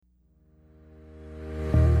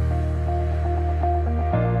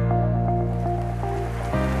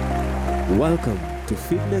Welcome to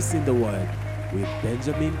Fitness in the Word with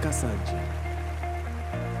Benjamin Kasanja.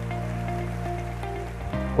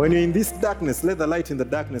 When you're in this darkness, let the light in the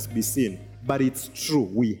darkness be seen. But it's true,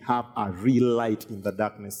 we have a real light in the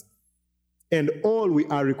darkness. And all we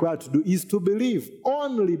are required to do is to believe.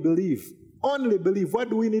 Only believe. Only believe. What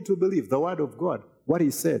do we need to believe? The Word of God. What He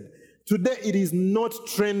said. Today it is not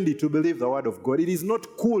trendy to believe the Word of God. It is not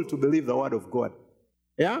cool to believe the Word of God.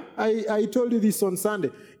 Yeah, I told you this on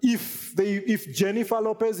Sunday. If Jennifer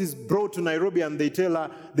Lopez is brought to Nairobi and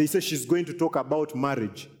they say she's going to talk about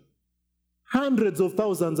marriage, hundreds of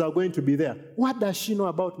thousands are going to be there. What does she know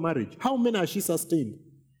about marriage? How many has she sustained?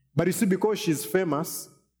 But you see, because she's famous,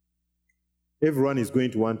 everyone is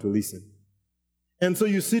going to want to listen. And so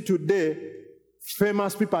you see today,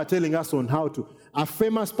 famous people are telling us on how to. A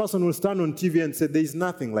famous person will stand on TV and say, there is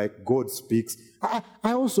nothing like God speaks.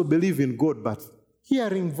 I also believe in God, but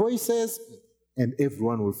hearing voices, and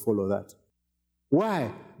everyone will follow that. Why?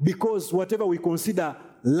 Because whatever we consider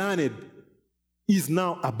learned is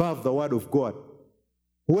now above the Word of God.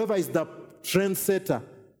 Whoever is the trendsetter,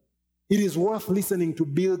 it is worth listening to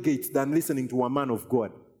Bill Gates than listening to a man of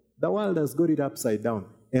God. The world has got it upside down,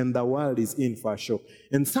 and the world is in for a shock.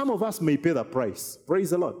 And some of us may pay the price.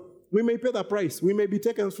 Praise the Lord. We may pay the price. We may be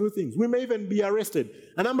taken through things. We may even be arrested.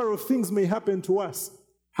 A number of things may happen to us.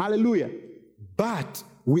 Hallelujah. But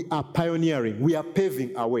we are pioneering, we are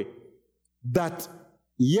paving a way that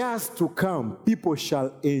years to come, people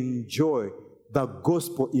shall enjoy the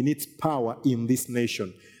gospel in its power in this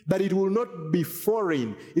nation. That it will not be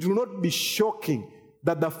foreign, it will not be shocking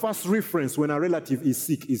that the first reference when a relative is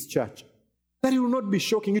sick is church. That it will not be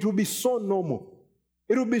shocking, it will be so normal.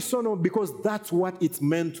 It will be so normal because that's what it's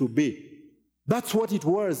meant to be. That's what it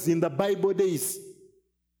was in the Bible days.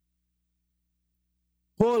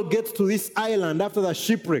 Paul gets to this island after the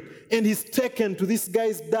shipwreck, and he's taken to this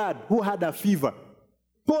guy's dad who had a fever.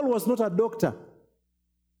 Paul was not a doctor,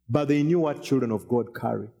 but they knew what children of God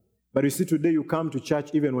carry. But you see, today you come to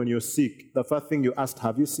church even when you're sick. The first thing you asked,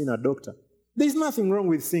 have you seen a doctor? There's nothing wrong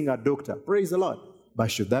with seeing a doctor. Praise the Lord.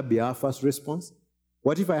 But should that be our first response?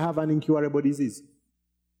 What if I have an incurable disease?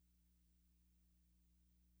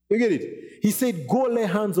 You get it? He said, go lay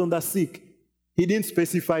hands on the sick. He didn't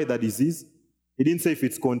specify the disease. He didn't say if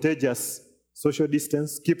it's contagious, social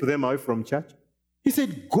distance, keep them away from church. He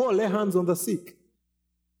said, go lay hands on the sick.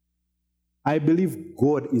 I believe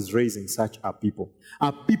God is raising such a people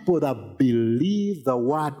that believe the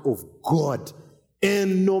Word of God.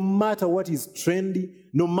 And no matter what is trendy,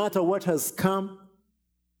 no matter what has come,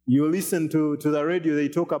 you listen to the radio, they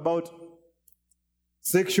talk about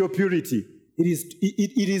sexual purity.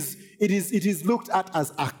 It is looked at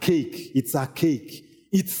as a cake. It's a cake.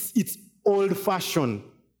 It's old-fashioned.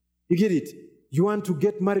 You get it? You want to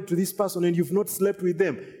get married to this person and you've not slept with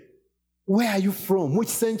them. Where are you from? Which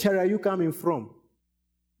century are you coming from?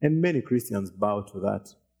 And many Christians bow to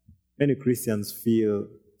that. Many Christians feel,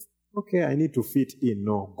 okay, I need to fit in.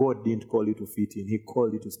 No, God didn't call you to fit in. He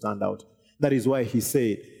called you to stand out. That is why He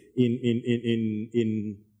said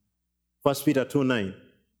in 1 Peter 2:9,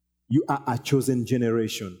 you are a chosen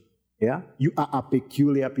generation. Yeah? You are a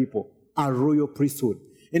peculiar people, a royal priesthood.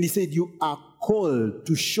 And He said, you are called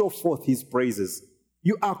to show forth His praises.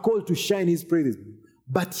 You are called to shine His praises.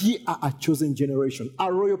 But ye are a chosen generation, a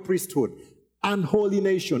royal priesthood, an holy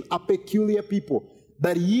nation, a peculiar people,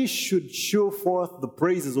 that ye should show forth the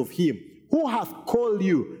praises of Him who hath called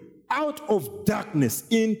you out of darkness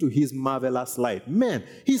into His marvelous light. Man,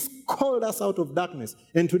 He's called us out of darkness.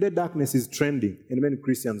 And today darkness is trending. And many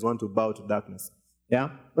Christians want to bow to darkness.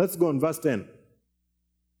 Yeah? Let's go on verse 10.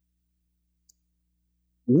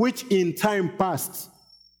 Which in time past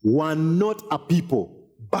were not a people,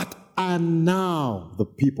 but are now the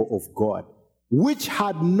people of God, which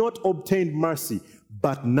had not obtained mercy,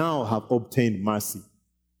 but now have obtained mercy.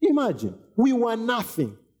 Imagine, we were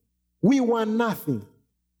nothing. We were nothing.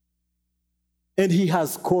 And He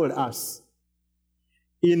has called us.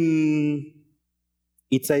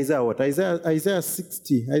 It's Isaiah what? Isaiah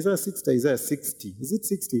 60. Isaiah 60. Is it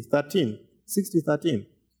 60? 13. 60, 13.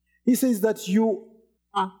 He says that you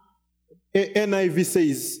are, NIV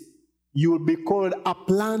says, you will be called a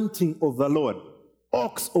planting of the Lord,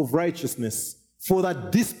 oaks of righteousness, for the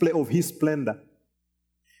display of His splendor.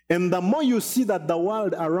 And the more you see that the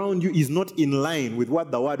world around you is not in line with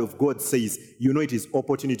what the Word of God says, you know it is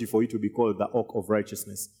opportunity for you to be called the oak of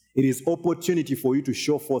righteousness. It is opportunity for you to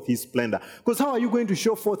show forth His splendor. Because how are you going to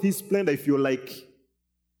show forth His splendor if you're like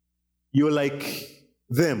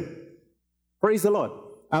them? Praise the Lord.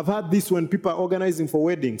 I've heard this when people are organizing for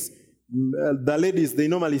weddings. The ladies, they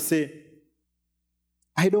normally say,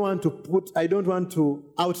 I don't want to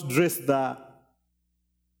outdress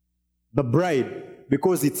the bride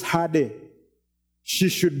because it's her day. She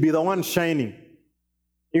should be the one shining.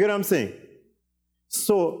 You get what I'm saying?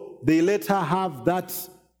 So they let her have that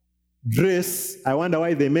dress. I wonder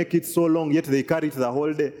why they make it so long, yet they carry it the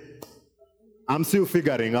whole day. I'm still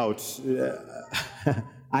figuring out.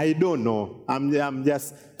 I don't know. I'm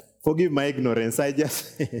just, forgive my ignorance.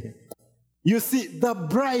 You see, the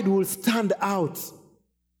bride will stand out.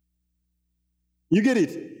 You get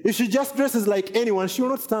it? If she just dresses like anyone, she will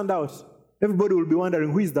not stand out. Everybody will be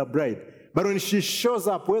wondering, who is the bride? But when she shows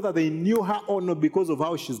up, whether they knew her or not because of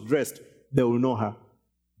how she's dressed, they will know her.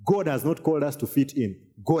 God has not called us to fit in.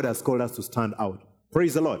 God has called us to stand out.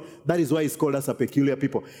 Praise the Lord. That is why He's called us a peculiar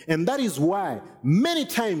people. And that is why many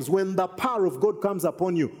times when the power of God comes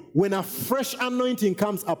upon you, when a fresh anointing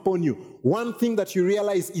comes upon you, one thing that you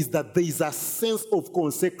realize is that there is a sense of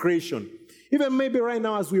consecration. Even maybe right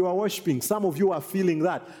now as we were worshiping, some of you are feeling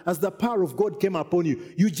that. As the power of God came upon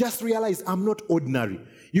you, you just realize, I'm not ordinary.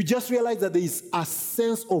 You just realize that there is a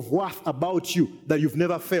sense of worth about you that you've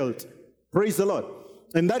never felt. Praise the Lord.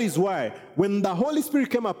 And that is why when the Holy Spirit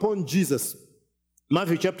came upon Jesus,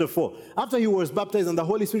 Matthew chapter 4, after he was baptized and the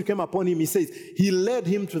Holy Spirit came upon him, he says, he led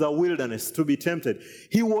him to the wilderness to be tempted.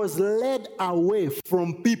 He was led away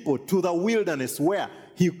from people to the wilderness where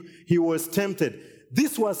he was tempted.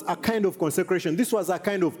 This was a kind of consecration. This was a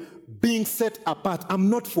kind of being set apart. I'm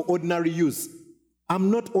not for ordinary use. I'm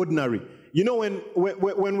not ordinary. You know,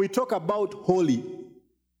 when we talk about holy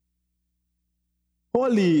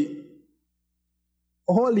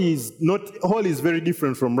is very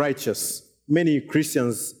different from righteous. Many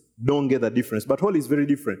Christians don't get the difference, but holy is very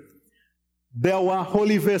different. There were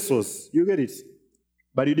holy vessels, you get it?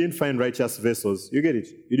 But you didn't find righteous vessels, you get it?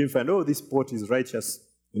 You didn't find, oh, this pot is righteous.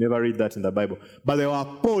 You never read that in the Bible. But there were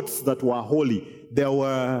pots that were holy. There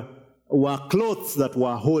were clothes that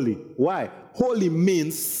were holy. Why? Holy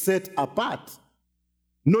means set apart,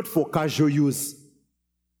 not for casual use.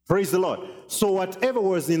 Praise the Lord. So whatever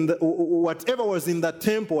was in the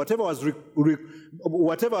temple, whatever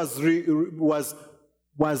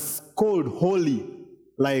was called holy,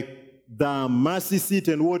 like the mercy seat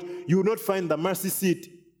and what, you will not find the mercy seat.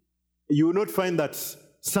 You will not find that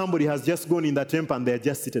somebody has just gone in the temple and they are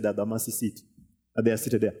just seated at the mercy seat. And they are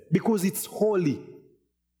seated there. Because it's holy.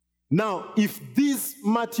 Now, if these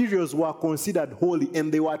materials were considered holy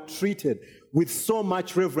and they were treated with so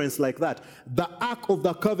much reverence like that, the Ark of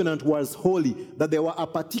the Covenant was holy, that there were a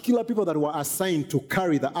particular people that were assigned to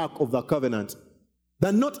carry the Ark of the Covenant,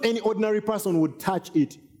 that not any ordinary person would touch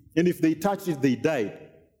it. And if they touched it, they died.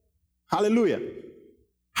 Hallelujah.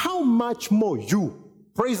 How much more you?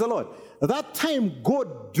 Praise the Lord. That time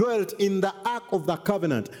God dwelt in the Ark of the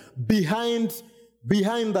Covenant behind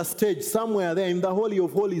the stage, somewhere there in the Holy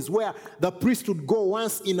of Holies, where the priest would go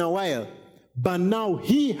once in a while. But now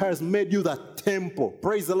He has made you the temple.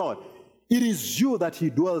 Praise the Lord. It is you that He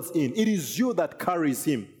dwells in. It is you that carries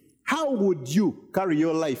Him. How would you carry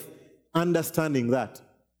your life understanding that?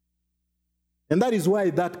 And that is why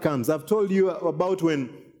that comes. I've told you about when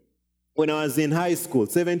I was in high school,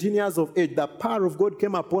 17 years of age, the power of God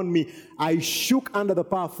came upon me. I shook under the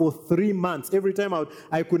power for 3 months. Every time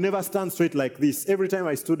I could never stand straight like this. Every time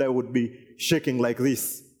I stood, I would be shaking like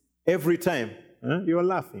this. Every time. You're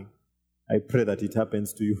laughing. I pray that it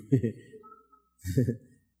happens to you.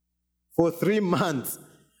 For 3 months.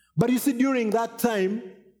 But you see, during that time,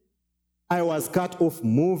 I was cut off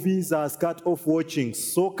movies. I was cut off watching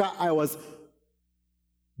soccer.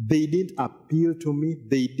 They didn't appeal to me.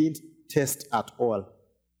 They didn't test at all.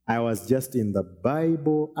 I was just in the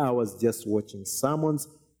Bible. I was just watching sermons.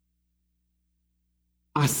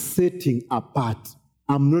 A setting apart.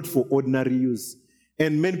 I'm not for ordinary use.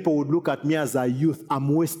 And many people would look at me as a youth.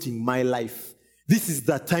 I'm wasting my life. This is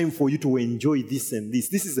the time for you to enjoy this and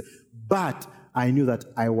this. But I knew that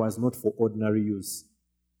I was not for ordinary use.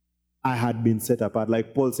 I had been set apart.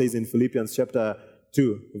 Like Paul says in Philippians chapter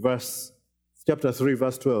 3, verse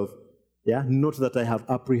 12. Yeah, not that I have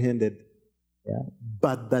apprehended,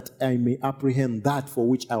 but that I may apprehend that for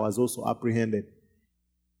which I was also apprehended.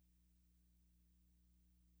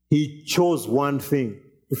 He chose one thing,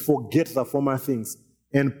 to forget the former things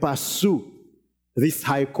and pursue this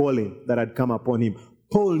high calling that had come upon him.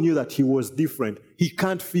 Paul knew that he was different. He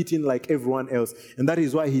can't fit in like everyone else. And that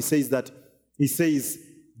is why he says,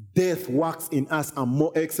 death works in us a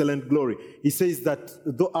more excellent glory. He says that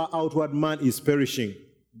though our outward man is perishing,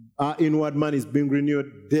 our inward man is being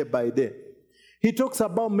renewed day by day. He talks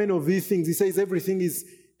about many of these things. He says everything is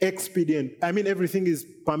expedient. Everything is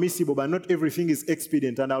permissible, but not everything is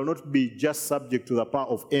expedient, and I will not be just subject to the power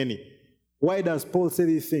of any. Why does Paul say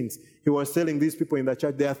these things? He was telling these people in the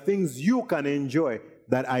church, there are things you can enjoy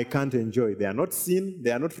that I can't enjoy. They are not sin,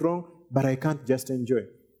 they are not wrong, but I can't just enjoy.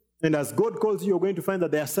 And as God calls you, you're going to find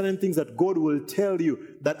that there are certain things that God will tell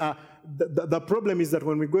you that are, the problem is that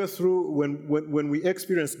when we go through, when we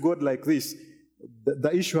experience God like this,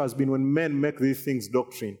 the issue has been when men make these things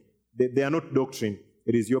doctrine. They are not doctrine.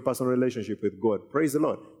 It is your personal relationship with God. Praise the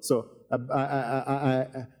Lord. So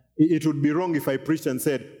it would be wrong if I preached and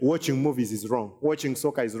said, watching movies is wrong. Watching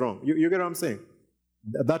soccer is wrong. You get what I'm saying?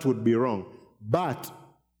 That would be wrong. But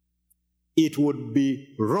it would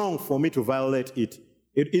be wrong for me to violate it.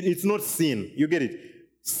 It's not sin. You get it?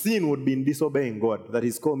 Sin would be in disobeying God, that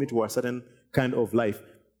He's called me to a certain kind of life.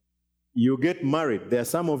 You get married. There are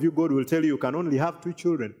some of you, God will tell you can only have 2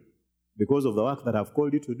 children because of the work that I've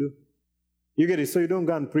called you to do. You get it? So you don't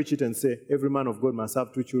go and preach it and say, every man of God must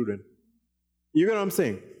have 2 children. You get what I'm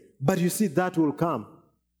saying? But you see, that will come.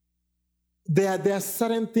 There are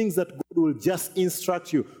certain things that God will just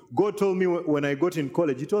instruct you. God told me when I got in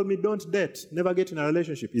college, He told me, don't date, never get in a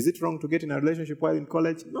relationship. Is it wrong to get in a relationship while in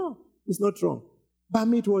college? No, it's not wrong. But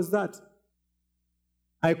me, it was that.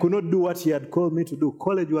 I could not do what He had called me to do.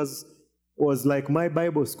 College was like my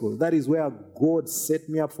Bible school. That is where God set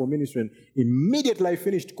me up for ministry. And immediately I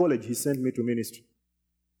finished college, He sent me to ministry.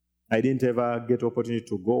 I didn't ever get opportunity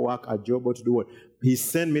to go work a job or to do what. He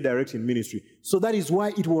sent me direct in ministry. So that is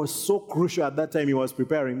why it was so crucial at that time He was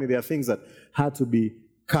preparing me. There are things that had to be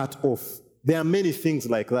cut off. There are many things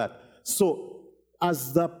like that. So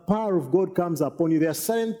as the power of God comes upon you, there are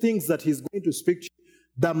certain things that He's going to speak to you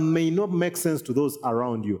that may not make sense to those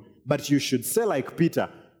around you. But you should say like Peter,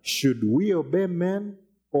 should we obey men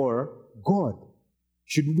or God?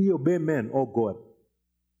 Should we obey men or God?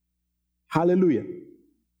 Hallelujah.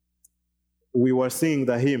 We were singing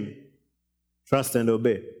the hymn, Trust and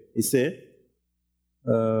Obey. He said,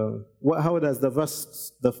 how does the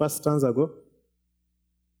first stanza go?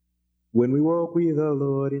 When we walk with the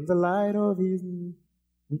Lord in the light of His,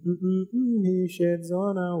 He sheds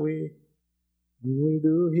on our way. We will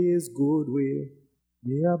do His good will.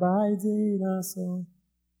 He abides in us all.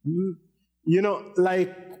 You know,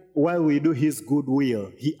 like while we do His good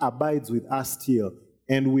will, He abides with us still,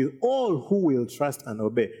 and with all who will trust and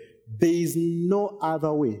obey. There is no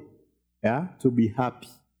other way to be happy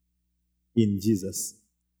in Jesus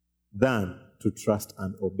than to trust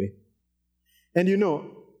and obey. And you know,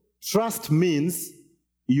 trust means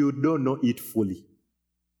you don't know it fully.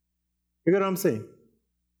 You get what I'm saying?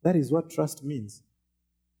 That is what trust means.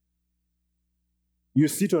 You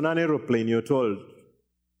sit on an aeroplane, you're told,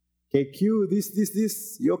 KQ,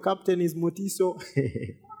 this, your captain is Mutiso.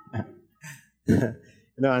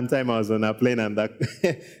 You know, one time I was on a plane and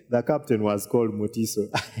the captain was called Mutiso.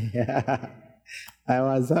 I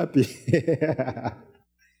was happy.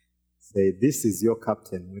 Say, this is your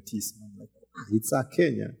captain, Mutiso. I'm like, it's a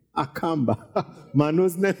Kenyan, a Kamba,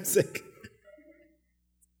 Manu's namesake.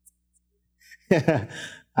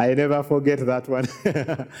 I never forget that one.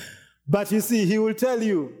 But you see, he will tell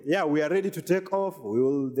you, yeah, we are ready to take off.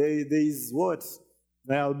 There is what?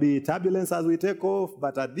 There'll be turbulence as we take off,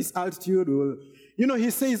 but at this altitude, you know, he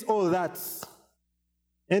says all that.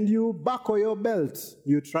 And you buckle your belt.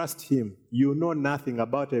 You trust him. You know nothing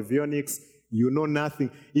about avionics. You know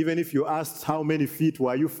nothing. Even if you asked how many feet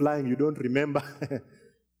were you flying, you don't remember.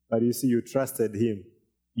 But you see, you trusted him.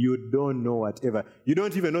 You don't know whatever. You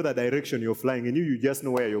don't even know the direction you're flying in. You just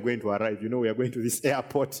know where you're going to arrive. You know we are going to this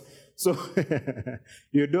airport. So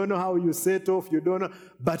you don't know how you set off. You don't know.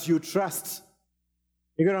 But you trust.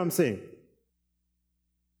 You get what I'm saying?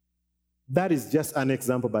 That is just an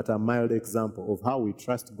example, but a mild example of how we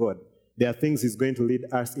trust God. There are things He's going to lead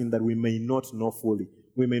us in that we may not know fully.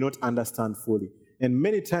 We may not understand fully. And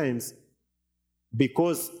many times,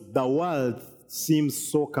 because the world seems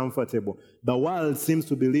so comfortable, the world seems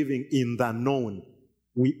to be living in the known,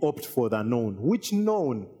 we opt for the known. Which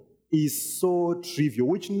known is so trivial,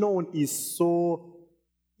 which known is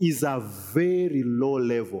a very low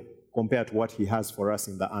level compared to what He has for us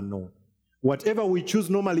in the unknown. Whatever we choose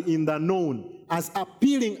normally in the known, as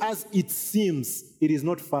appealing as it seems, it is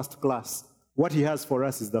not first class. What He has for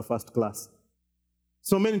us is the first class.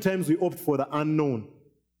 So many times we opt for the unknown.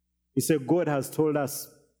 He said, God has told us,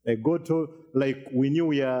 we knew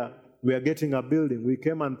we are getting a building. We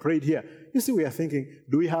came and prayed here. You see, we are thinking,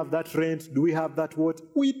 do we have that rent? Do we have that what?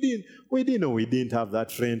 We didn't know we didn't have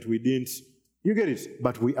that rent. We didn't. You get it?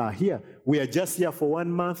 But we are here. We are just here for 1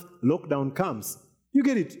 month. Lockdown comes. You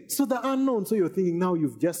get it? So the unknown. So you're thinking now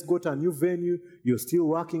you've just got a new venue. You're still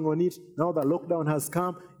working on it. Now the lockdown has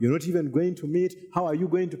come. You're not even going to meet. How are you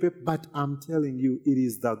going to pay? But I'm telling you,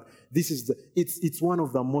 it's one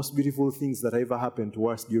of the most beautiful things that ever happened to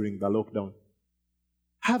us during the lockdown.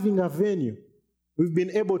 Having a venue. We've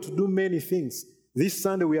been able to do many things. This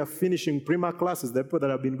Sunday we are finishing Prima classes. The people that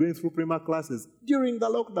have been going through Prima classes during the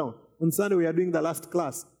lockdown. On Sunday we are doing the last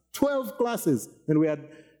class. 12 classes. And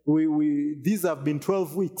these have been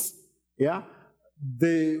 12 weeks. Yeah?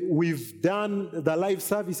 We've done the live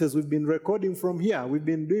services. We've been recording from here. We've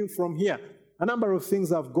been doing from here. A number of things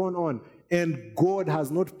have gone on. And God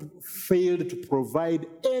has not failed to provide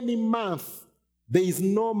any month. There is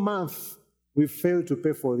no month we've failed to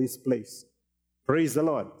pay for this place. Praise the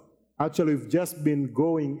Lord. Actually, we've just been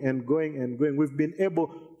going and going and going. We've been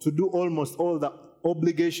able to do almost all the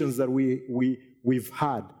obligations that we've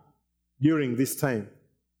had during this time.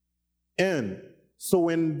 And so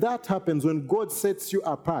when that happens, when God sets you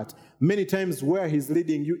apart, many times where he's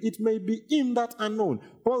leading you, it may be in that unknown.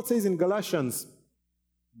 Paul says in Galatians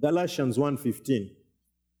 1:15,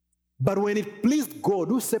 but when it pleased God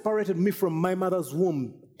who separated me from my mother's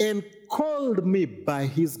womb and called me by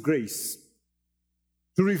his grace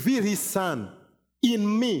to reveal his son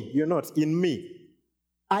in me, in me,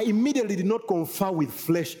 I immediately did not confer with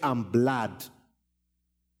flesh and blood.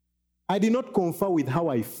 I did not confer with how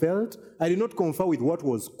I felt. I did not confer with what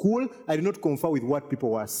was cool. I did not confer with what people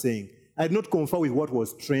were saying. I did not confer with what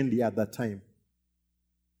was trendy at that time.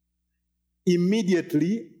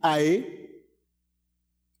 Immediately,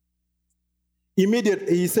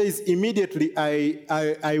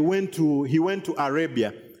 he went to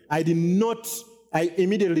Arabia. I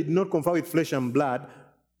immediately did not confer with flesh and blood,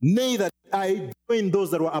 neither did I join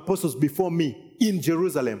those that were apostles before me in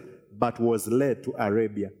Jerusalem, but was led to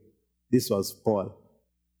Arabia. This was Paul.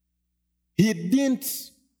 He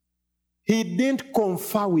didn't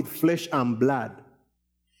confer with flesh and blood.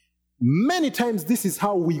 Many times this is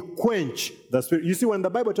how we quench the Spirit. You see, when the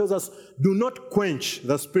Bible tells us, do not quench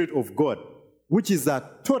the Spirit of God, which is a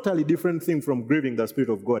totally different thing from grieving the Spirit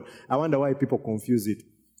of God. I wonder why people confuse it.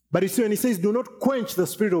 But you see, when he says, do not quench the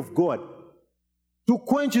Spirit of God, to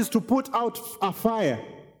quench is to put out a fire.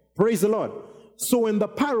 Praise the Lord. So when the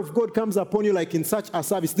power of God comes upon you, like in such a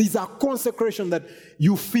service, there's a consecration that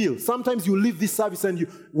you feel. Sometimes you leave this service and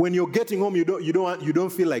when you're getting home, you don't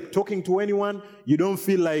feel like talking to anyone. You don't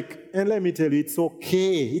feel like, and let me tell you, it's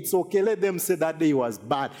okay. It's okay. Let them say that day was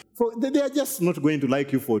bad. They are just not going to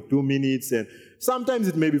like you for 2 minutes, and sometimes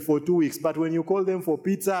it may be for 2 weeks. But when you call them for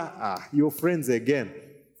pizza, you're friends again.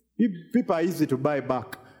 People are easy to buy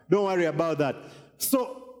back. Don't worry about that.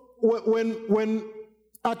 So when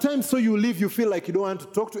at times, so you leave, you feel like you don't want to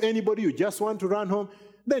talk to anybody, you just want to run home,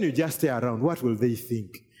 then you just stay around. What will they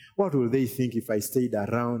think? What will they think if I stayed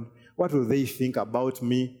around? What will they think about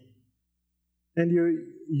me? And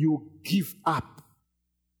you give up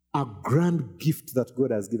a grand gift that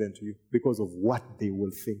God has given to you because of what they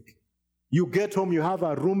will think. You get home, you have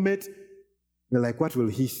a roommate, you're like, what will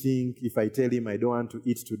he think if I tell him I don't want to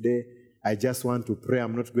eat today? I just want to pray,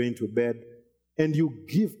 I'm not going to bed. And you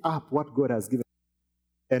give up what God has given.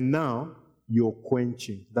 And now, you're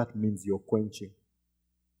quenching. That means you're quenching.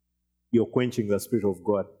 You're quenching the Spirit of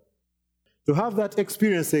God. To have that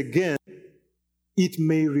experience again, it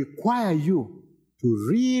may require you to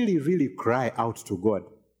really, really cry out to God.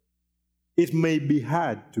 It may be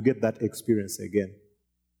hard to get that experience again.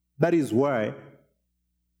 That is why,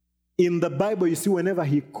 in the Bible, you see, whenever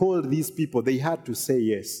he called these people, they had to say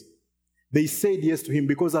yes. They said yes to him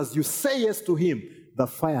because as you say yes to him, the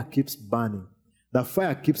fire keeps burning. The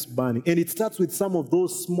fire keeps burning. And it starts with some of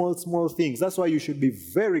those small, small things. That's why you should be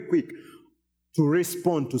very quick to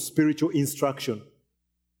respond to spiritual instruction.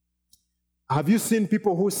 Have you seen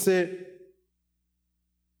people who say,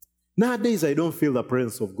 nowadays I don't feel the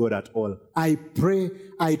presence of God at all. I pray,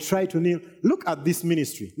 I try to kneel. Look at this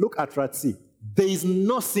ministry. Look at Ratsi. There is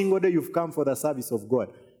no single day you've come for the service of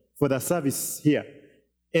God, for the service here,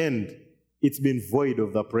 and it's been void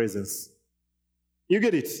of the presence. You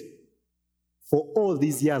get it? For all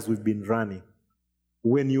these years we've been running,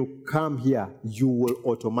 when you come here, you will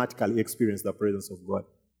automatically experience the presence of God.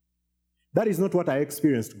 That is not what I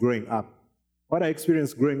experienced growing up. What I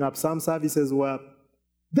experienced growing up, some services were,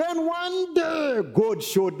 then one day God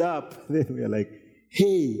showed up. Then we were like,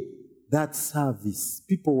 hey, that service.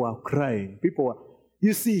 People were crying.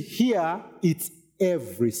 You see, here it's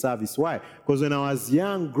every service. Why? Because when I was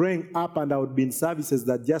young, growing up, and I would be in services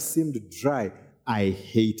that just seemed dry, I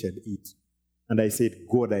hated it. And I said,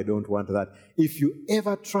 God, I don't want that. If you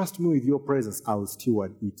ever trust me with your presence, I'll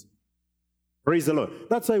steward it. Praise the Lord.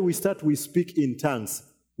 That's why we speak in tongues.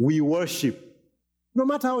 We worship. No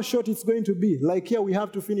matter how short it's going to be. Like here, we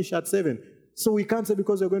have to finish at 7. So we can't say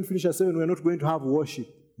because we're going to finish at 7, we're not going to have worship.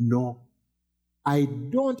 No. I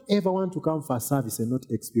don't ever want to come for service and not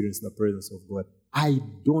experience the presence of God. I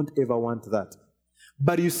don't ever want that.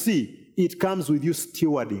 But you see, it comes with you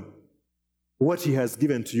stewarding what He has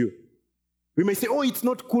given to you. We may say, oh, it's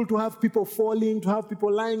not cool to have people falling, to have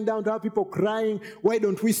people lying down, to have people crying. Why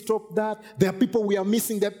don't we stop that? There are people we are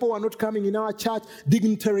missing. The people are not coming in our church.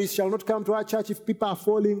 Dignitaries shall not come to our church if people are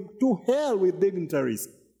falling. To hell with dignitaries.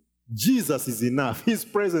 Jesus is enough. His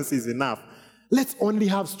presence is enough. Let's only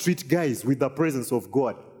have street guys with the presence of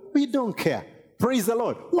God. We don't care. Praise the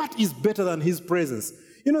Lord. What is better than His presence?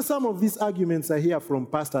 You know, some of these arguments I hear from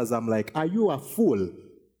pastors, I'm like, are you a fool?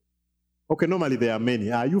 Okay, normally there are many.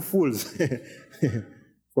 Are you fools?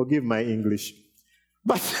 Forgive my English.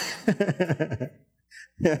 But,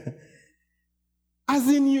 as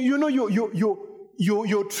in,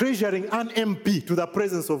 you're treasuring an MP to the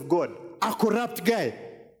presence of God, a corrupt guy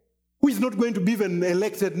who is not going to be even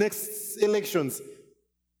elected next elections.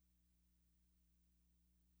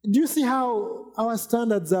 Do you see how our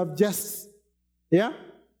standards have just, yeah?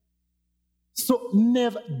 So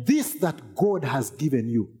never, this that God has given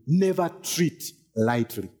you, never treat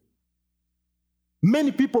lightly.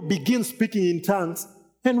 Many people begin speaking in tongues,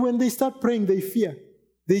 and when they start praying, they fear.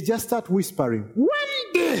 They just start whispering.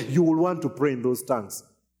 One day, you will want to pray in those tongues.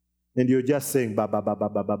 And you're just saying, ba, ba, ba, ba,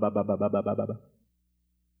 ba, ba, ba, ba, ba, ba, ba, ba, ba.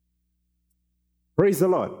 Praise the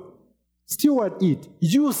Lord. Steward it.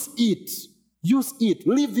 Use it. Use it.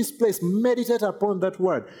 Leave this place. Meditate upon that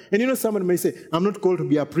word. And you know, someone may say, I'm not called to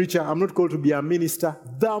be a preacher. I'm not called to be a minister.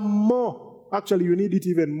 The more, actually, you need it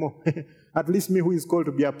even more. At least me who is called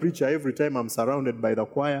to be a preacher, every time I'm surrounded by the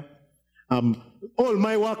choir, all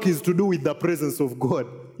my work is to do with the presence of God.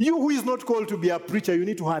 You who is not called to be a preacher, you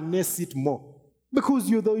need to harness it more. Because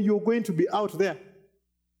you're going to be out there.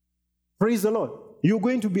 Praise the Lord. You're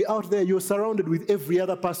going to be out there. You're surrounded with every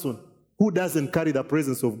other person who doesn't carry the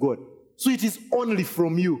presence of God. So it is only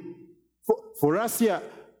from you. For us here,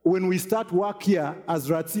 when we start work here as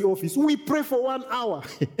Ratsi office, we pray for 1 hour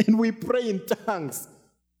and we pray in tongues.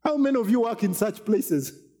 How many of you work in such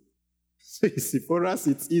places? So you see, for us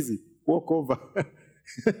it's easy. Walk over.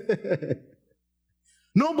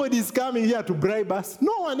 Nobody's coming here to bribe us.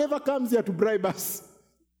 No one ever comes here to bribe us.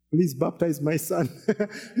 Please baptize my son.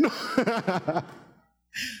 No.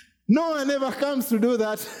 No one ever comes to do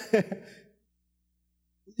that.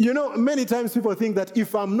 You know, many times people think that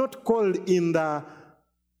if I'm not called in the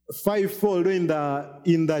fivefold, in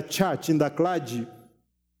the church, in the clergy,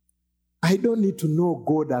 I don't need to know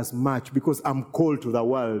God as much because I'm called to the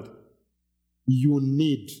world. You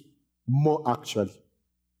need more, actually.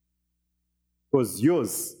 Because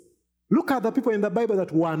yours. Look at the people in the Bible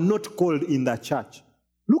that were not called in the church.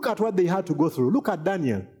 Look at what they had to go through. Look at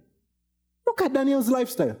Daniel. Look at Daniel's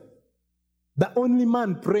lifestyle. The only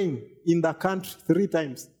man praying in the country 3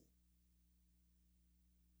 times.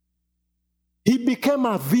 He became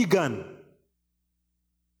a vegan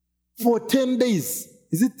for 10 days.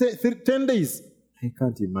 Is it 10 days? I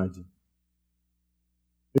can't imagine.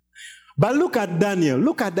 But look at Daniel.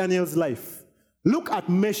 Look at Daniel's life. Look at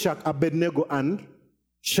Meshach, Abednego, and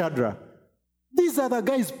Shadrach. These are the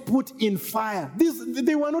guys put in fire.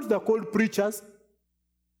 They were not the called preachers.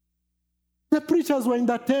 The preachers were in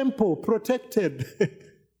the temple, protected.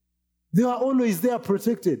 They were always there,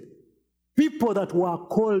 protected. People that were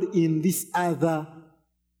called in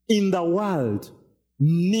in the world,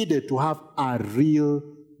 needed to have a real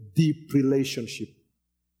deep relationship.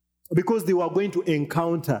 Because they were going to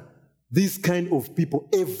encounter this kind of people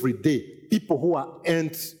every day. People who are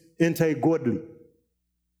anti-godly.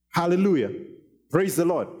 Hallelujah. Praise the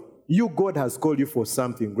Lord. God has called you for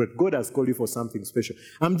something great. God has called you for something special.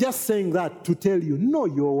 I'm just saying that to tell you, know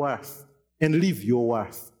your worth and live your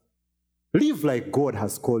worth. Live like God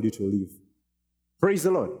has called you to live. Praise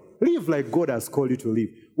the Lord. Live like God has called you to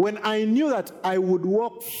live. When I knew that I would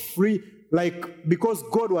walk free, because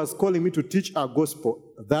God was calling me to teach our gospel,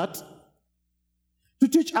 to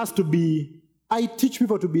teach us I teach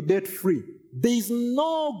people to be debt-free. There is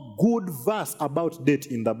no good verse about debt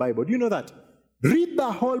in the Bible. Do you know that? Read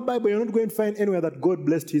the whole Bible. You're not going to find anywhere that God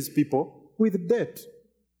blessed his people with debt.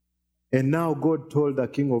 And now God told the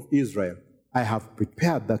king of Israel, I have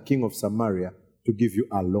prepared the king of Samaria to give you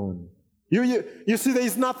a loan. You see, there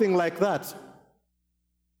is nothing like that.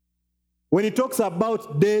 When he talks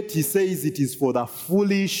about debt, he says it is for the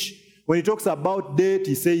foolish. When he talks about debt,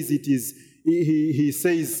 he says he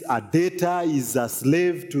says a debtor is a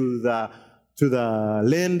slave to the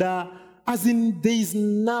lender. as in there is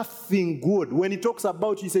nothing good. When he talks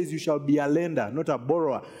about, he says you shall be a lender, not a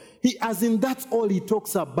borrower. As in that's all he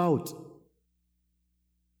talks about.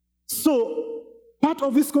 So part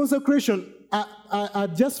of his consecration, I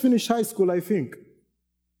just finished high school, I think.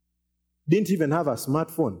 Didn't even have a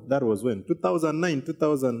smartphone. That was when? 2009,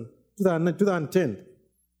 2010.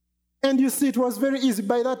 And you see, it was very easy.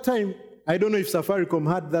 By that time, I don't know if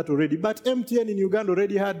Safaricom had that already, but MTN in Uganda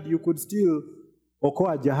already had, you could still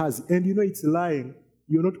okoa jahazi. And you know it's lying.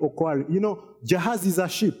 You're not okoa. You know, jahazi is a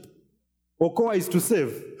ship. Okoa is to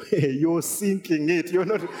save. You're sinking it. You're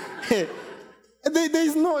not...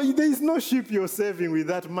 There is no ship you're saving with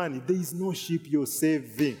that money. There is no ship you're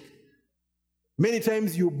saving. Many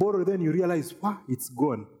times you borrow, then you realize, wow, it's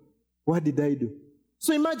gone. What did I do?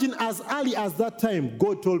 So imagine as early as that time,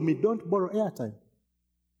 God told me, don't borrow airtime.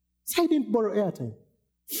 So I didn't borrow airtime.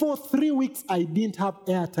 For 3 weeks, I didn't have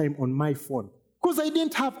airtime on my phone because I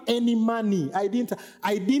didn't have any money.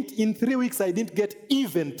 In 3 weeks, I didn't get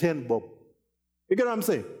even 10 bob. You get what I'm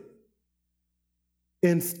saying?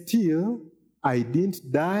 And still, I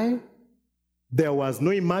didn't die. There was no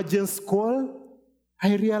emergency call.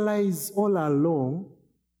 I realized all along,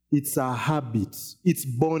 it's a habit. It's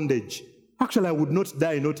bondage. Actually, I would not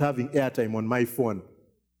die not having airtime on my phone.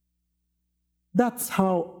 That's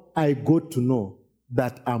how I got to know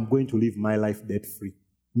that I'm going to live my life debt-free.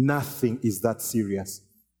 Nothing is that serious.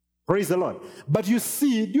 Praise the Lord. But you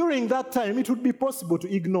see, during that time, it would be possible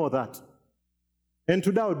to ignore that. And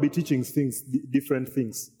today I would be teaching different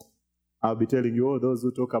things. I'll be telling you, those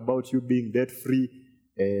who talk about you being debt-free,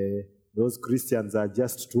 those Christians are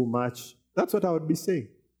just too much. That's what I would be saying.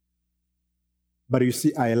 But you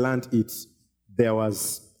see, I learned it. There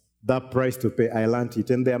was that price to pay. I learned it.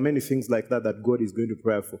 And there are many things like that that God is going to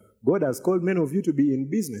pray for. God has called many of you to be in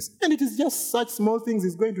business. And it is just such small things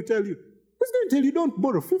He's going to tell you. He's going to tell you, don't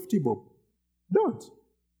borrow 50 bob. Don't.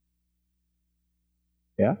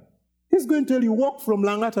 Yeah? He's going to tell you, walk from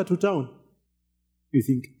Langata to town. You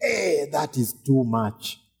think, that is too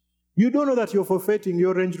much. You don't know that you're forfeiting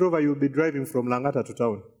your Range Rover you'll be driving from Langata to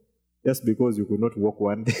town just because you could not walk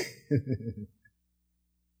one day.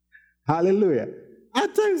 Hallelujah.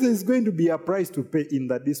 At times there's going to be a price to pay in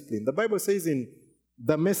that discipline. The Bible says in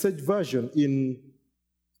the Message version in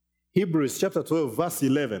Hebrews chapter 12, verse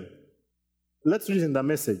 11. Let's read in the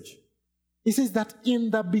Message. It says that in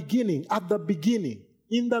the beginning, at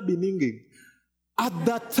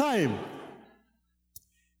that time,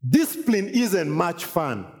 discipline isn't much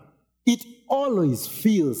fun. It always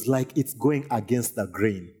feels like it's going against the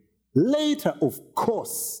grain. Later, of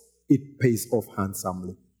course, it pays off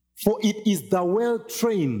handsomely. For it is the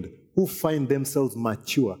well-trained who find themselves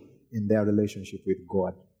mature in their relationship with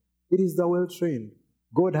God. It is the well-trained.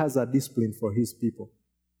 God has a discipline for His people.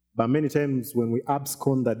 But many times when we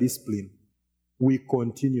abscond the discipline, we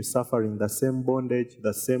continue suffering the same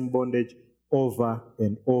bondage over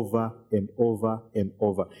and over and over and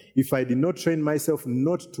over. If I did not train myself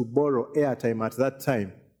not to borrow airtime at that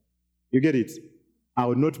time, you get it? I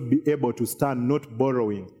would not be able to stand not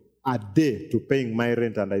borrowing a day to paying my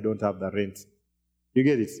rent and I don't have the rent. You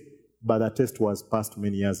get it? But the test was passed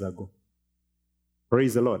many years ago.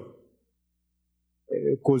 Praise the Lord.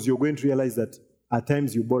 Because you're going to realize that at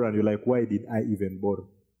times you borrow and you're like, why did I even borrow?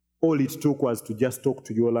 All it took was to just talk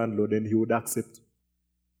to your landlord and he would accept.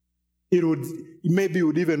 Maybe you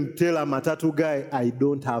would even tell a matatu guy, I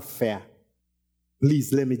don't have fare.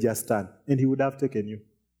 Please, let me just stand. And he would have taken you.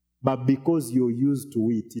 But because you're used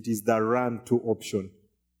to it, it is the run to option.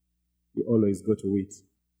 You always go to it.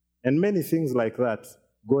 And many things like that,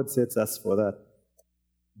 God sets us for that.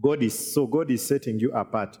 God is setting you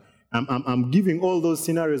apart. I'm giving all those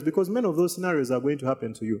scenarios because many of those scenarios are going to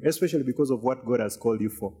happen to you, especially because of what God has called you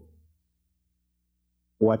for.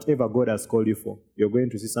 Whatever God has called you for, you're going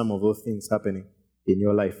to see some of those things happening in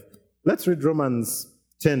your life. Let's read Romans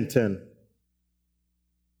 10:10.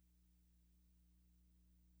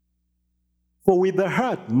 For with the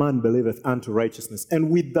heart man believeth unto righteousness,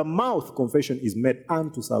 and with the mouth confession is made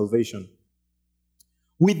unto salvation.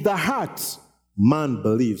 With the heart man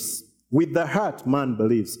believes. With the heart man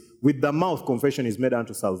believes. With the mouth confession is made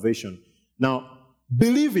unto salvation. Now,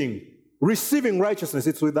 believing, receiving righteousness,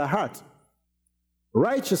 it's with the heart.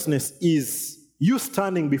 Righteousness is you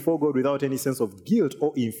standing before God without any sense of guilt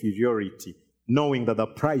or inferiority, knowing that the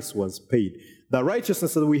price was paid. The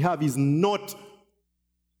righteousness that we have is not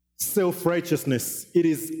self-righteousness. It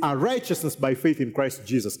is a righteousness by faith in Christ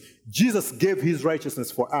Jesus. Jesus gave His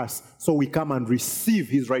righteousness for us, so we come and receive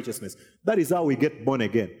His righteousness. That is how we get born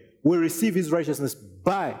again. We receive His righteousness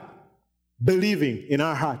by believing in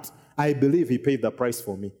our heart. I believe He paid the price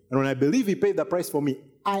for me. And when I believe He paid the price for me,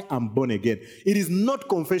 I am born again. It is not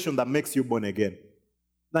confession that makes you born again.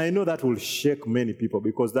 Now, I know that will shake many people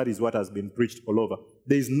because that is what has been preached all over.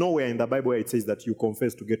 There is nowhere in the Bible where it says that you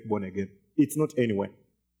confess to get born again. It's not anywhere.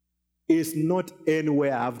 It's not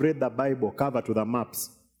anywhere. I've read the Bible cover to the maps.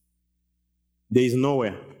 There is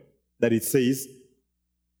nowhere that it says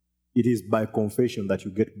it is by confession that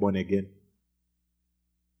you get born again.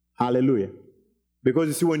 Hallelujah. Because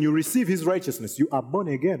you see, when you receive his righteousness, you are born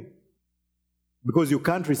again. Because you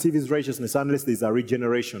can't receive his righteousness unless there's a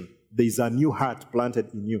regeneration. There's a new heart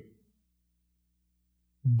planted in you.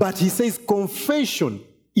 But he says confession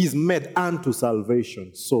is made unto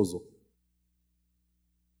salvation, sozo.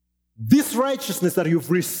 This righteousness that you've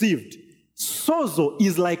received, sozo,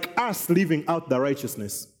 is like us living out the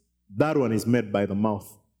righteousness. That one is made by the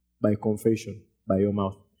mouth, by confession, by your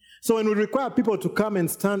mouth. So when we require people to come and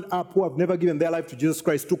stand up who have never given their life to Jesus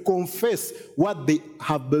Christ to confess what they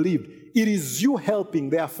have believed, it is you helping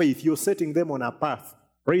their faith. You're setting them on a path.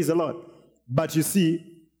 Praise the Lord. But you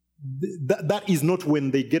see, that is not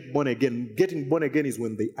when they get born again. Getting born again is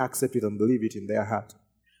when they accept it and believe it in their heart.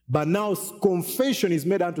 But now confession is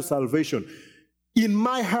made unto salvation. In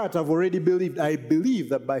my heart, I've already believed. I believe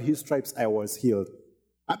that by his stripes I was healed.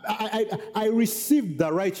 I received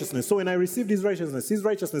the righteousness. So when I received his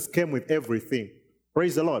righteousness came with everything.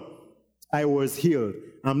 Praise the Lord. I was healed.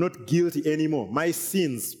 I'm not guilty anymore. My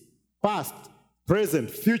sins, past, present,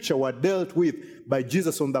 future, were dealt with by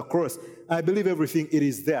Jesus on the cross. I believe everything, it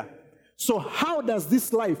is there. So how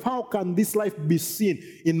can this life be seen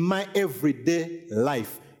in my everyday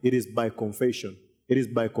life? It is by confession. It is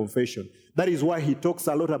by confession. That is why he talks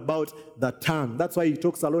a lot about the tongue. That's why he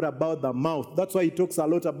talks a lot about the mouth. That's why he talks a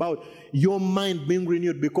lot about your mind being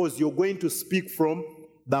renewed, because you're going to speak from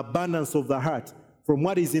the abundance of the heart. From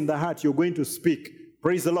what is in the heart, you're going to speak.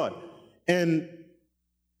 Praise the Lord. And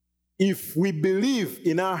if we believe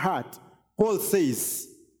in our heart, Paul says,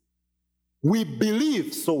 we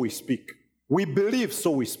believe, so we speak. We believe,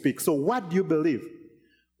 so we speak. So what do you believe?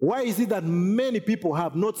 Why is it that many people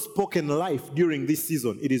have not spoken life during this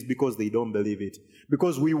season? It is because they don't believe it.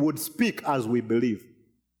 Because we would speak as we believe.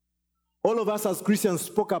 All of us as Christians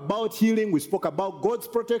spoke about healing. We spoke about God's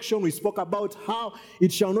protection. We spoke about how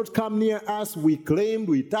it shall not come near us. We claimed,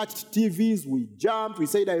 we touched TVs, we jumped, we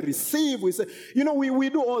said, I receive. We said, we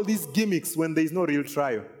do all these gimmicks when there is no real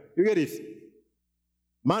trial. You get it?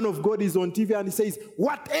 Man of God is on TV and he says,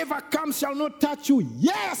 whatever comes shall not touch you.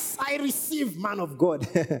 Yes, I receive, man of God.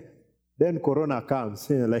 Then Corona comes.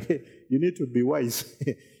 You need to be wise.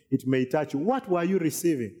 It may touch you. What were you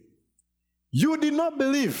receiving? You did not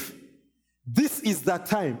believe. This is the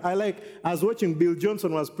time. I was watching Bill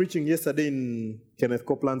Johnson was preaching yesterday in Kenneth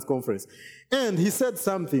Copeland's conference. And he said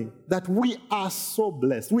something that we are so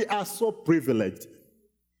blessed. We are so privileged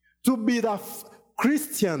to be the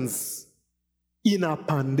Christians in a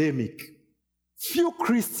pandemic. Few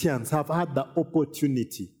Christians have had the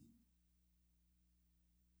opportunity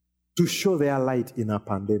to show their light in a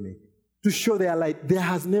pandemic. To show their light. There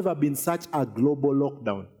has never been such a global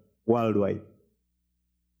lockdown worldwide.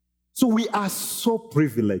 So we are so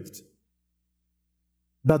privileged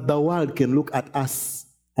that the world can look at us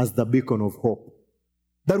as the beacon of hope.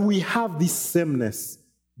 That we have this sameness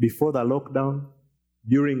before the lockdown,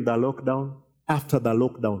 during the lockdown, after the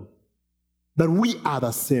lockdown. That we are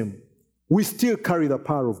the same. We still carry the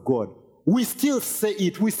power of God. We still say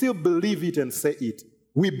it. We still believe it and say it.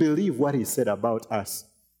 We believe what he said about us.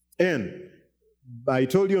 And I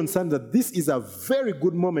told you on Sunday that this is a very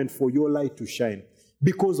good moment for your light to shine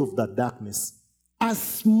because of the darkness. As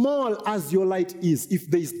small as your light is,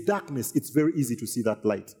 if there is darkness, it's very easy to see that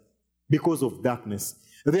light because of darkness.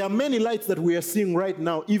 There are many lights that we are seeing right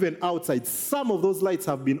now, even outside. Some of those lights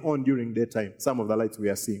have been on during daytime, some of the lights we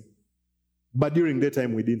are seeing. But during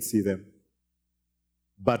daytime, we didn't see them.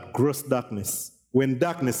 But gross darkness, when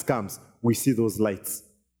darkness comes, we see those lights.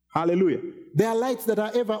 Hallelujah. There are lights that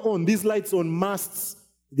are ever on. These lights on masts,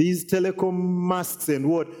 these telecom masts and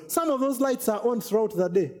what. Some of those lights are on throughout the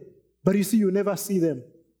day. But you see, you never see them.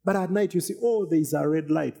 But at night, you see, oh, there is a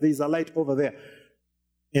red light. There is a light over there.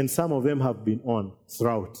 And some of them have been on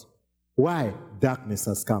throughout. Why? Darkness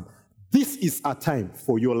has come. This is a time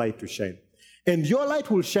for your light to shine. And your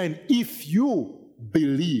light will shine if you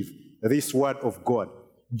believe this word of God.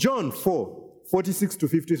 John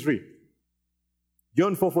 4:46-53.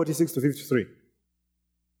 John 4:46-53.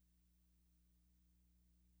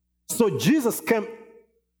 So Jesus came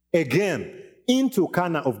again into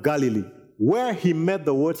Cana of Galilee, where he made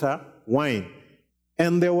the water wine.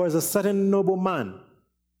 And there was a certain nobleman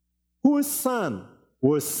whose son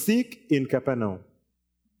was sick in Capernaum.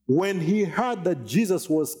 When he heard that Jesus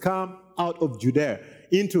was come out of Judea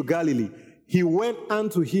into Galilee, he went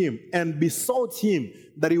unto him and besought him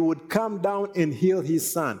that he would come down and heal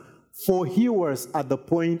his son, for he was at the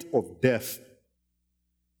point of death.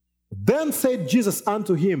 Then said Jesus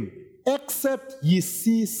unto him, except ye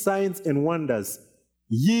see signs and wonders,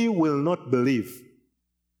 ye will not believe.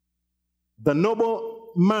 The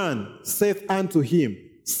noble man saith unto him,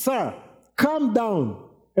 Sir, come down,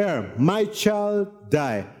 ere my child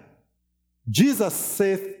die. Jesus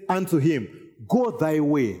saith unto him, Go thy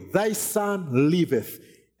way, thy son liveth.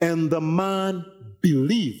 And the man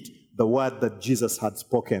believed the word that Jesus had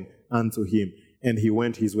spoken unto him, and he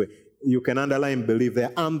went his way. You can underline believe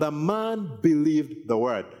there. And the man believed the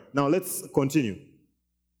word. Now let's continue.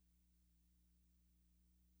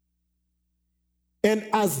 And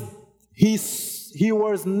as he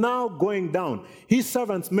was now going down, his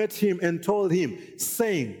servants met him and told him,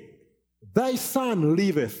 saying, Thy son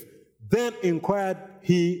liveth. Then inquired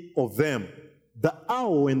he of them the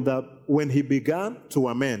hour when he began to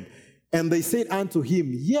amend. And they said unto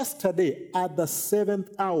him, Yesterday at the 7th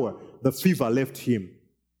hour the fever left him.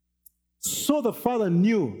 So the father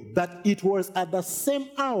knew that it was at the same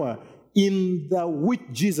hour in the which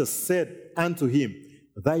Jesus said unto him,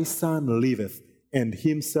 Thy son liveth, and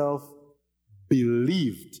himself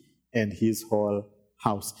believed, and his whole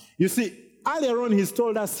house. You see, earlier on he's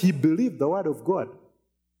told us he believed the word of God.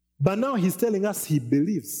 But now he's telling us he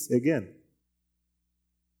believes again.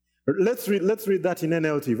 Let's read that in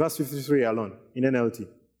NLT, verse 53 alone, in NLT.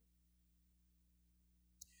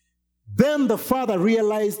 Then the father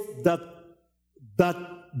realized that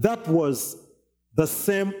was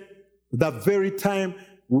the very time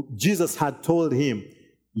Jesus had told him,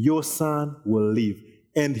 Your son will live.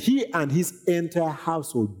 And he and his entire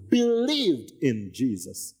household believed in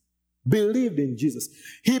Jesus. Believed in Jesus.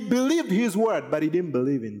 He believed his word, but he didn't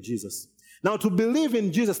believe in Jesus. Now, to believe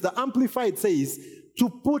in Jesus, the Amplified says, to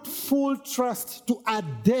put full trust, to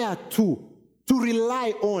adhere to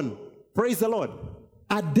rely on. Praise the Lord.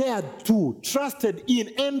 Adhered to, trusted in,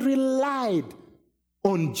 and relied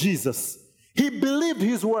on Jesus. He believed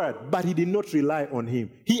his word, but he did not rely on him.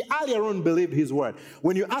 He earlier on believed his word.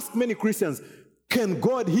 When you ask many Christians, can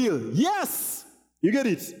God heal? Yes! You get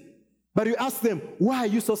it? But you ask them, why are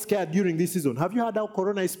you so scared during this season? Have you heard how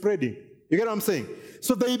corona is spreading? You get what I'm saying?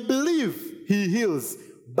 So they believe he heals,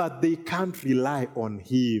 but they can't rely on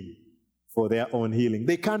him for their own healing.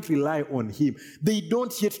 They can't rely on him. They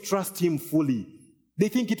don't yet trust him fully. They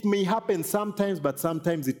think it may happen sometimes, but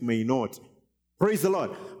sometimes it may not. Praise the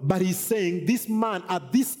Lord. But he's saying this man,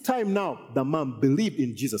 at this time now, the man believed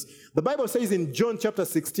in Jesus. The Bible says in John chapter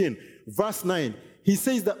 16, verse 9, he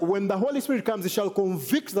says that when the Holy Spirit comes, he shall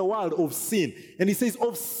convict the world of sin. And he says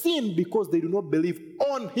of sin because they do not believe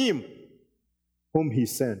on him whom he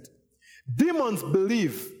sent. Demons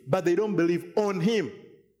believe, but they don't believe on him.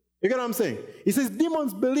 You get what I'm saying? He says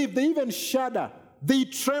demons believe, they even shudder, they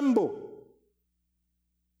tremble,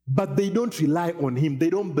 but they don't rely on him. They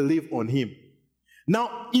don't believe on him.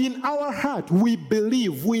 Now, in our heart, we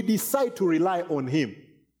believe, we decide to rely on him.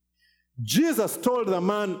 Jesus told the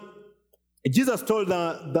man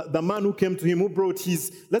who came to him, who brought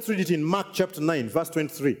his, let's read it in Mark chapter 9, verse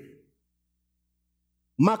 23.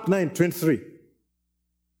 Mark 9, 23.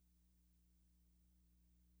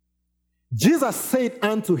 Jesus said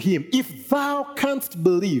unto him, If thou canst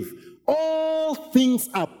believe, all things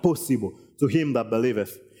are possible to him that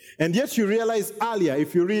believeth. And yet you realize earlier,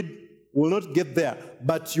 if you read, we'll not get there,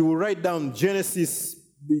 but you will write down Genesis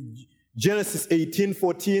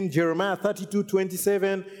 18:14, Jeremiah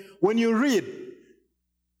 32:27. When you read,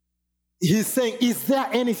 he's saying, is there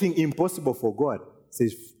anything impossible for God? He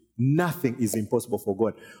says, nothing is impossible for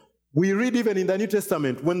God. We read even in the New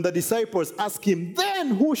Testament, when the disciples ask him,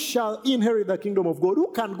 then who shall inherit the kingdom of God?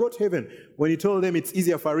 Who can go to heaven? When he told them it's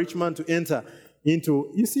easier for a rich man to enter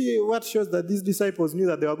into, you see what shows that these disciples knew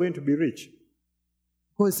that they were going to be rich.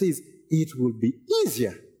 God says, it will be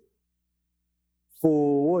easier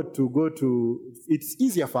for what to go to, it's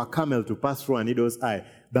easier for a camel to pass through a needle's eye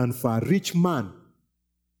than for a rich man.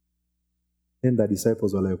 And the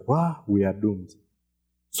disciples were like, wow, we are doomed.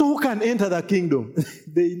 So who can enter the kingdom?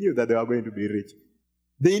 They knew that they were going to be rich.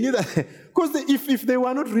 They knew that, because if they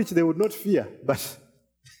were not rich, they would not fear. But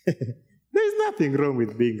there is nothing wrong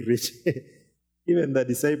with being rich. Even the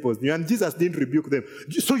disciples knew, and Jesus didn't rebuke them.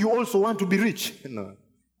 So you also want to be rich? No,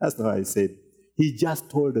 that's not what he said. He just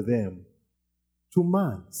told them, to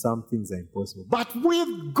man, some things are impossible. But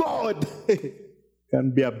with God,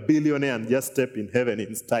 can be a billionaire and just step in heaven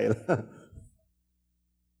in style.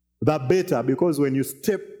 That better, because when you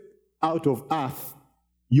step out of earth,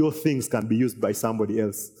 your things can be used by somebody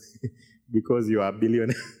else because you are a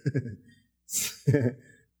billionaire.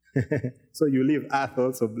 So you leave earth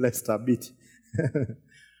also blessed a bit.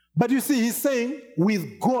 But you see, he's saying,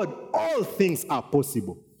 with God, all things are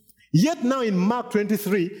possible. Yet now in Mark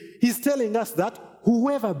 23, he's telling us that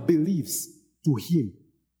whoever believes to him,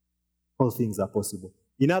 all things are possible.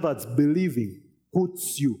 In other words, believing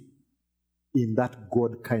puts you in that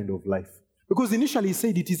God kind of life. Because initially he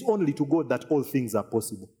said it is only to God that all things are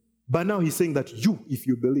possible. But now he's saying that you, if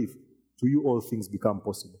you believe, to you all things become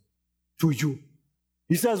possible. To you.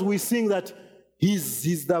 He says we sing that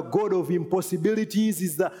he's the God of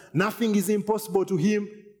impossibilities, nothing is impossible to him.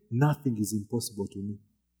 Nothing is impossible to me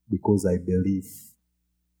because I believe.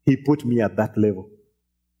 He put me at that level.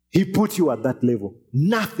 He put you at that level.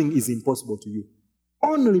 Nothing is impossible to you.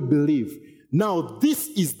 Only believe. Now, this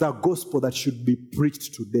is the gospel that should be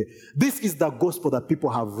preached today. This is the gospel that people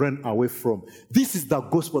have run away from. This is the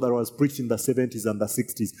gospel that was preached in the 70s and the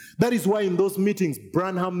 60s. That is why in those meetings,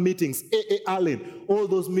 Branham meetings, A.A. Allen, all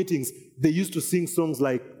those meetings, they used to sing songs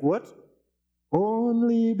like, what?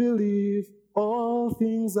 Only believe, all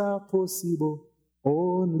things are possible.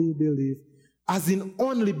 Only believe. As in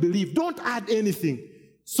only believe. Don't add anything.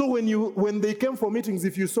 So when they came for meetings,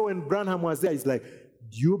 if you saw when Branham was there, it's like,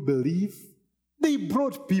 do you believe? They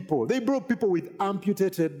brought people. They brought people with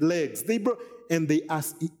amputated legs. And they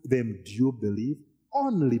asked them, do you believe?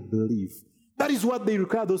 Only believe. That is what they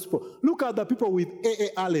require those people. Look at the people with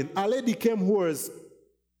A.A. Allen. A lady came who was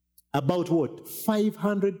about what?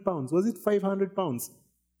 500 pounds. Was it 500 pounds?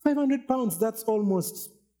 500 pounds, that's almost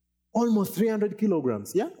 300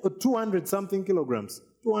 kilograms, yeah? Or 200 something kilograms.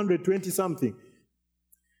 220 something.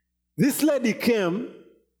 This lady came,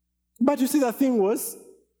 but you see the thing was,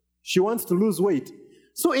 she wants to lose weight.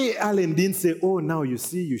 So A. Allen didn't say, oh, now you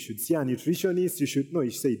see, you should see a nutritionist. No,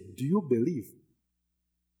 he said, do you believe?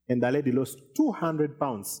 And the lady lost 200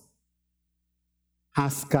 pounds. Her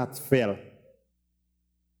skirt fell.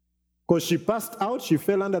 Because she passed out, she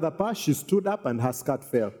fell under the pass, she stood up and her skirt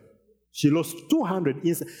fell. She lost 200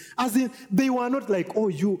 as in, they were not like,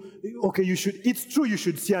 oh, it's true you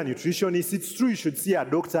should see a nutritionist, it's true you should see a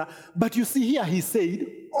doctor, but you see here he said,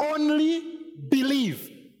 only believe.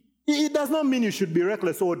 It does not mean you should be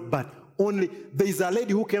reckless, but only, there is a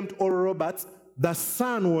lady who came to Oral Roberts, the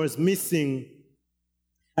son was missing,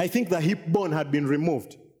 I think the hip bone had been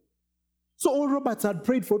removed. So Oral Roberts had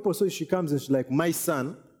prayed for people, so she comes and she's like, my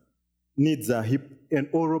son needs a hip, and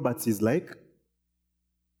Oral Roberts is like,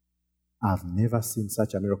 I've never seen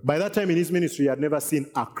such a miracle. By that time in his ministry, he had never seen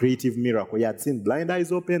a creative miracle. He had seen blind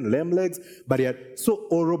eyes open, lame legs, but so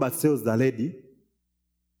Oral Roberts tells the lady,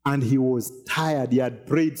 and he was tired. He had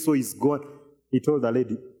prayed, so he's gone. He told the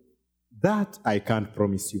lady, that I can't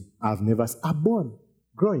promise you. I've never seen a bone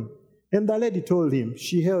growing. And the lady told him,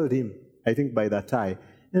 she held him, I think by the tie,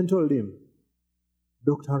 and told him,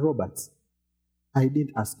 Dr. Roberts, I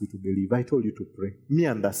didn't ask you to believe. I told you to pray. Me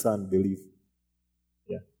and the son believe.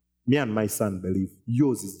 Yeah. Me and my son believe.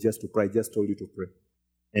 Yours is just to pray. I just told you to pray.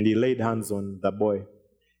 And he laid hands on the boy.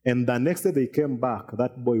 And the next day they came back,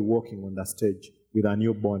 that boy walking on the stage with a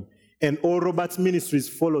newborn. And all Roberts Ministries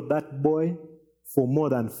followed that boy for more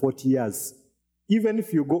than 40 years. Even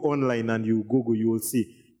if you go online and you Google, you will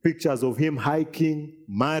see pictures of him hiking,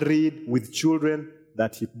 married, with children.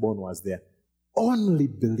 That hip bone was there. Only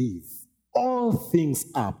believe. All things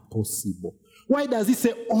are possible. Why does he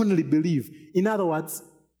say only believe? In other words,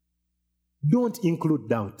 don't include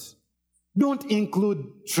doubt. Don't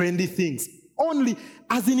include trendy things. Only,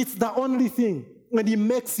 as in it's the only thing. And he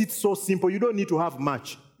makes it so simple. You don't need to have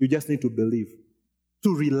much. You just need to believe.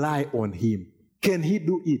 To rely on him. Can he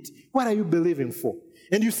do it? What are you believing for?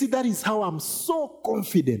 And you see, that is how I'm so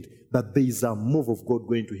confident that there is a move of God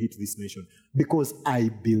going to hit this nation. Because I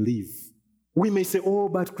believe. We may say, oh,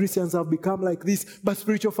 but Christians have become like this, but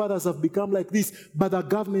spiritual fathers have become like this, but the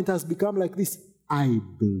government has become like this. I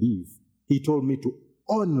believe. He told me to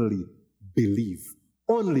only believe.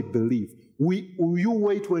 Only believe. You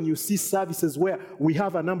wait when you see services where we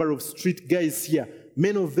have a number of street guys here.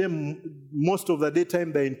 Many of them, most of the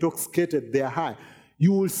daytime, they're intoxicated, they're high.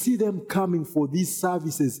 You will see them coming for these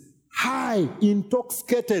services high,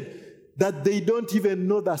 intoxicated, that they don't even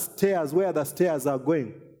know the stairs, where the stairs are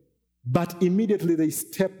going. But immediately they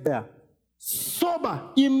step there. Sober,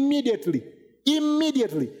 immediately.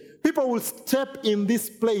 Immediately. People will step in this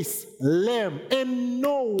place lame, and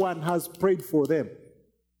no one has prayed for them.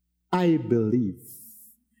 I believe.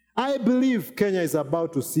 I believe Kenya is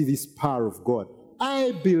about to see this power of God.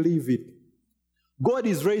 I believe it. God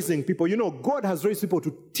is raising people. You know, God has raised people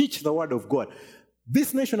to teach the word of God.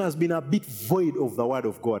 This nation has been a bit void of the word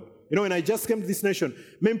of God. You know, when I just came to this nation,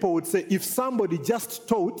 many people would say, if somebody just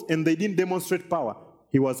taught and they didn't demonstrate power,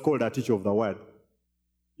 he was called a teacher of the word.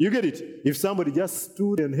 You get it? If somebody just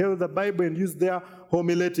stood and held the Bible and used their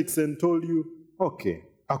homiletics and told you, okay,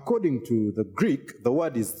 according to the Greek, the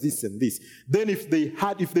word is this and this. Then if they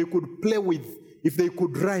could play with, if they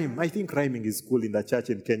could rhyme, I think rhyming is cool in the church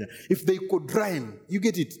in Kenya. If they could rhyme, you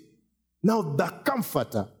get it? Now the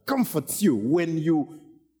comforter comforts you when you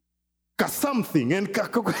something and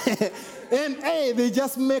and hey, they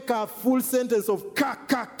just make a full sentence of ka.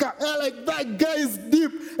 Like, that guy is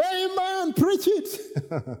deep. Hey man, preach it.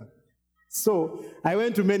 So I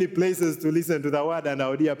went to many places to listen to the word, and I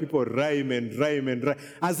would hear people rhyme.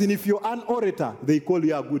 As in, if you're an orator, they call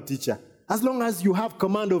you a good teacher. As long as you have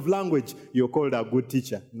command of language, you're called a good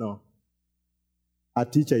teacher. No. A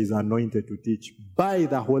teacher is anointed to teach by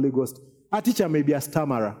the Holy Ghost. A teacher may be a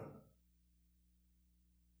stammerer,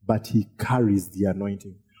 but he carries the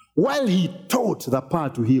anointing. While he taught, the power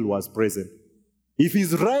to heal was present. If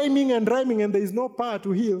he's rhyming and there is no power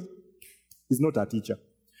to heal, he's not a teacher.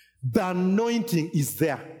 The anointing is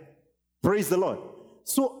there. Praise the Lord.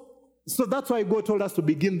 So that's why God told us to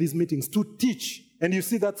begin these meetings, to teach. And you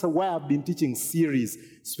see, that's why I've been teaching series,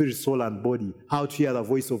 spirit, soul, and body, how to hear the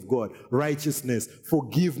voice of God, righteousness,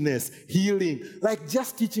 forgiveness, healing, like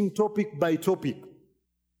just teaching topic by topic.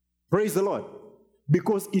 Praise the Lord.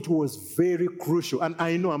 Because it was very crucial. And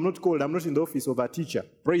I know I'm not in the office of a teacher.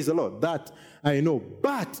 Praise the Lord. That I know.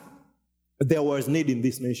 But there was need in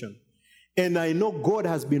this nation. And I know God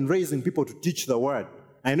has been raising people to teach the word.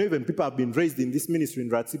 I know even people have been raised in this ministry in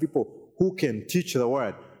Ratsi, people who can teach the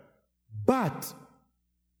word. But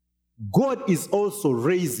God is also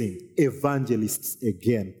raising evangelists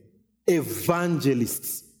again.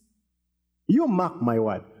 Evangelists. You mark my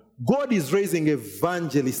word. God is raising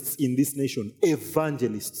evangelists in this nation.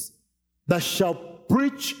 Evangelists that shall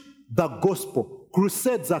preach the gospel.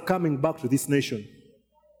 Crusades are coming back to this nation.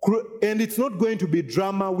 And it's not going to be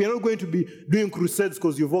drama. We are not going to be doing crusades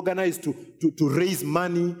because you've organized to raise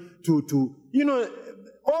money,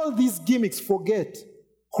 all these gimmicks, forget.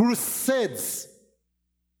 Crusades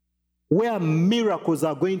where miracles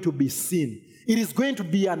are going to be seen. It is going to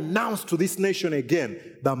be announced to this nation again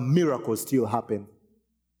that miracles still happen.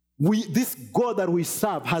 This God that we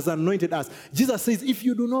serve has anointed us. Jesus says, if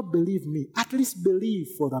you do not believe me, at least believe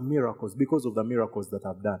for the miracles, because of the miracles that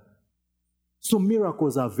I've done. So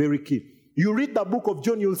miracles are very key. You read the book of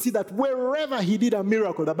John, you'll see that wherever he did a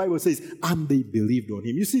miracle, the Bible says, and they believed on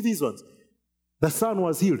him. You see these ones? The son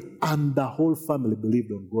was healed, and the whole family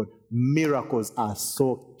believed on God. Miracles are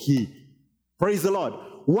so key. Praise the Lord.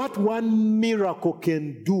 What one miracle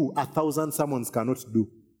can do, 1,000 sermons cannot do.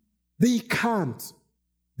 They can't.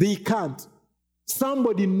 They can't.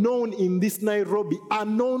 Somebody known in this Nairobi, a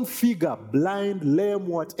known figure, blind, lame,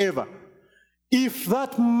 whatever. If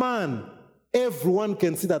that man, everyone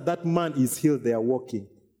can see that man is healed, they are walking.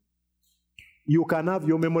 You can have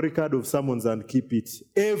your memory card of sermons and keep it.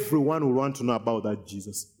 Everyone will want to know about that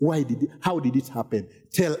Jesus. How did it happen?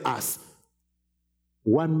 Tell us.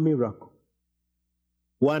 One miracle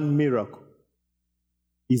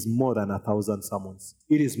is more than 1,000 sermons.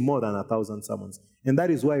 It is more than 1,000 sermons. And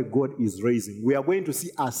that is why God is raising. We are going to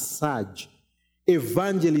see a surge.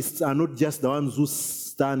 Evangelists are not just the ones who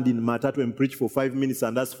stand in Matatu and preach for 5 minutes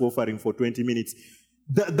and ask for offering for 20 minutes.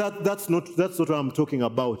 That's not what I'm talking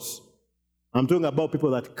about. I'm talking about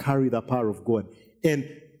people that carry the power of God. And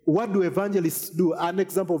what do evangelists do? An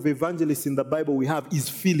example of evangelists in the Bible we have is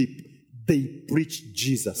Philip. They preached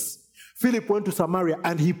Jesus. Philip went to Samaria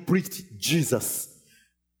and he preached Jesus.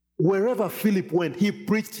 Wherever Philip went, he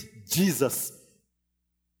preached Jesus.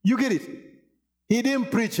 You get it? He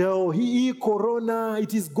didn't preach, corona,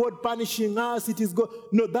 it is God punishing us, it is God.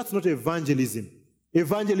 No, that's not evangelism.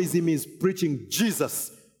 Evangelism is preaching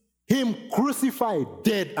Jesus. Him crucified,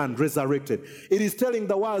 dead, and resurrected. It is telling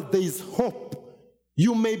the world there is hope.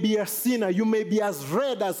 You may be a sinner, you may be as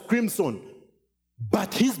red as crimson,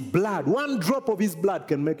 but his blood, one drop of his blood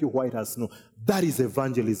can make you white as snow. That is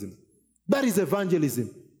evangelism. That is evangelism.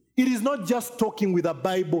 It is not just talking with a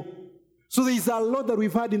Bible. So there is a lot that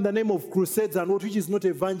we've had in the name of crusades and what, which is not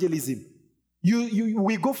evangelism.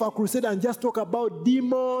 We go for a crusade and just talk about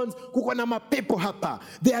demons.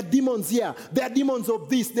 There are demons here. There are demons of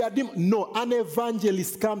this. There are demons. No, an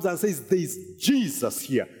evangelist comes and says, there is Jesus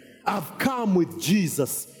here. I've come with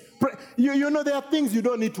Jesus. You know, there are things you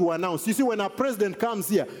don't need to announce. You see, when a president comes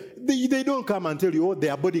here, they don't come and tell you,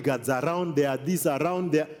 there are bodyguards around, there are this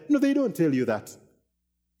around there. No, they don't tell you that.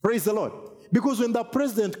 Praise the Lord. Because when the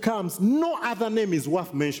president comes, no other name is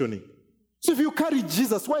worth mentioning. So if you carry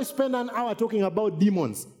Jesus, why spend an hour talking about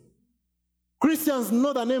demons? Christians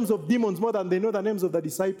know the names of demons more than they know the names of the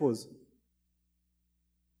disciples.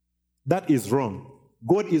 That is wrong.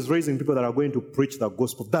 God is raising people that are going to preach the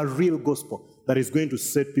gospel, the real gospel that is going to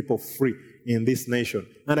set people free in this nation.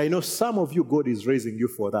 And I know some of you, God is raising you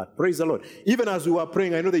for that. Praise the Lord. Even as we were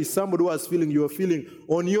praying, I know there is somebody who was feeling, you are feeling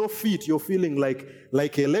on your feet, you're feeling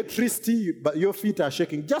like electricity, but your feet are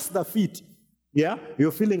shaking. Just the feet. Yeah?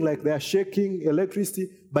 You're feeling like they are shaking electricity,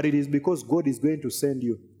 but it is because God is going to send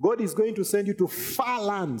you. God is going to send you to far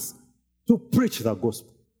lands to preach the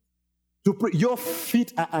gospel. Your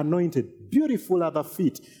feet are anointed. Beautiful are the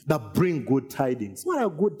feet that bring good tidings. What are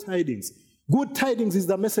good tidings? Good tidings is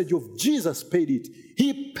the message of Jesus paid it.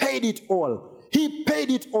 He paid it all. He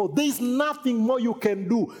paid it all. There is nothing more you can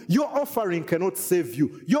do. Your offering cannot save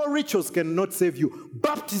you. Your rituals cannot save you.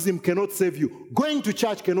 Baptism cannot save you. Going to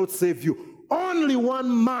church cannot save you. Only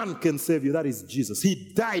one man can save you. That is Jesus.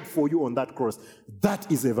 He died for you on that cross.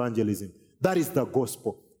 That is evangelism. That is the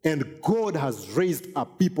gospel. And God has raised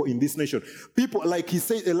up people in this nation. People, like he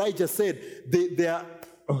said, Elijah said, they are,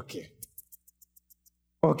 okay.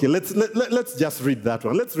 Okay, let's just read that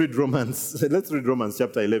one. Let's read Romans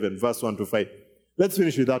chapter 11, verse 1 to 5. Let's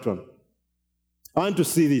finish with that one. I want to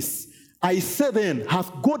see this. I say then,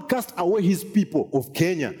 hath God cast away his people of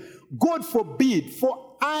Kenya? God forbid,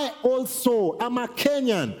 for I also am a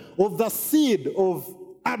Kenyan of the seed of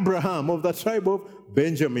Abraham, of the tribe of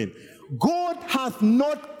Benjamin. God hath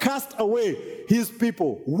not cast away his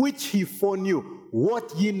people, which he foreknew.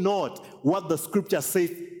 Wot ye not what the scripture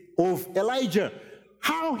saith of Elijah?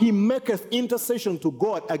 How he maketh intercession to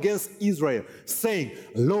God against Israel, saying,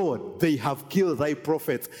 Lord, they have killed thy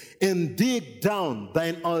prophets, and dig down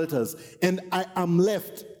thine altars, and I am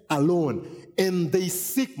left alone, and they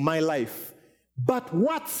seek my life. But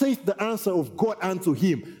what saith the answer of God unto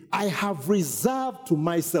him? I have reserved to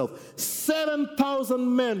myself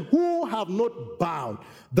 7,000 men who have not bowed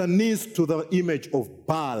the knees to the image of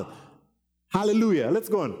Baal. Hallelujah. Let's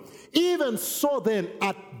go on. Even so then,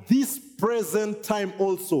 at this present time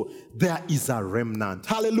also, there is a remnant.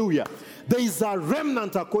 Hallelujah. There is a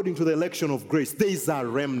remnant according to the election of grace. There is a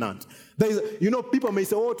remnant. People may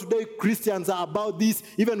say, oh, today Christians are about this.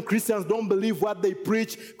 Even Christians don't believe what they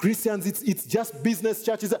preach. Christians, it's just business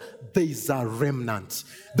churches. There is a remnant.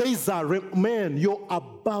 There is a man, you're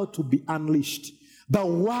about to be unleashed. The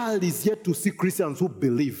world is yet to see Christians who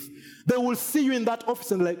believe. They will see you in that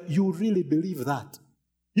office and like, you really believe that?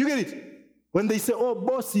 You get it? When they say, oh,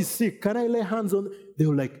 boss is sick, can I lay hands on? They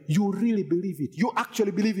were like, you really believe it? You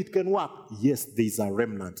actually believe it can work? Yes, there is a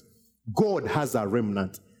remnant. God has a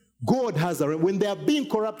remnant. God has a remnant. When they are being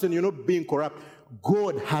corrupt and you're not being corrupt,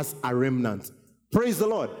 God has a remnant. Praise the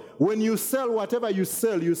Lord. When you sell whatever you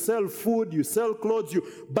sell food, you sell clothes,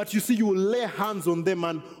 but you see, you will lay hands on them,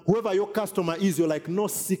 and whoever your customer is, you're like, no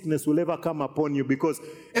sickness will ever come upon you,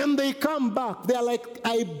 and they come back. They're like,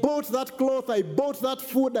 I bought that cloth, I bought that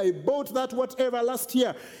food, I bought that whatever last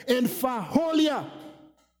year, and for a whole year,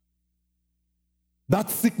 that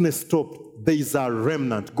sickness stopped. There is a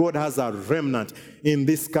remnant. God has a remnant in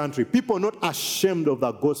this country. People are not ashamed of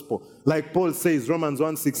the gospel. Like Paul says, Romans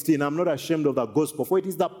 1:16, I'm not ashamed of the gospel, for it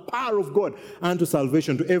is the power of God unto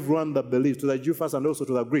salvation to everyone that believes, to the Jew first and also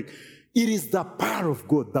to the Greek. It is the power of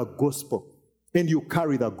God, the gospel. And you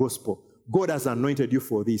carry the gospel. God has anointed you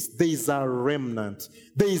for this. There is a remnant.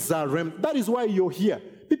 There is a remnant. That is why you're here.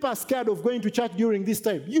 People are scared of going to church during this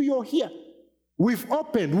time. You're here. We've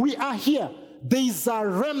opened. We are here. There is a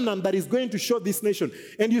remnant that is going to show this nation.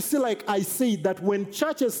 And you see, like I said, that when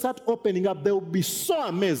churches start opening up, they will be so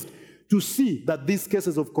amazed to see that these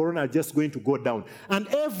cases of corona are just going to go down. And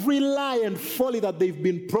every lie and folly that they've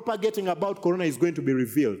been propagating about corona is going to be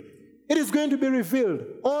revealed. It is going to be revealed.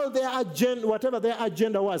 All their agenda, whatever their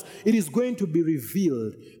agenda was, it is going to be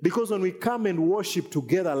revealed. Because when we come and worship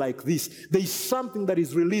together like this, there is something that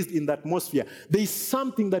is released in the atmosphere. There is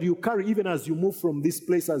something that you carry even as you move from this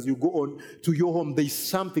place, as you go on to your home. There is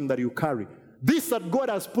something that you carry. This that God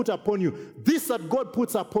has put upon you, this that God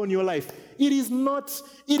puts upon your life, it is not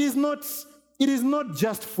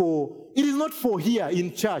just for here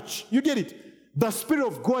in church. You get it? The Spirit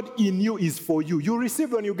of God in you is for you. You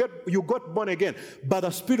received when you got born again, but the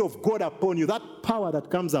Spirit of God upon you, that power that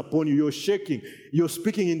comes upon you, you're shaking, you're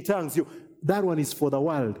speaking in tongues, that one is for the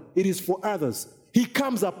world. It is for others. He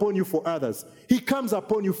comes upon you for others. He comes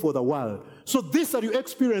upon you for the world. So this that you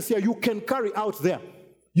experience here, you can carry out there.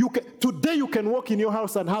 Today you can walk in your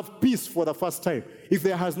house and have peace for the first time. If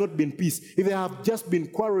there has not been peace, if there have just been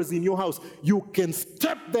quarrels in your house, you can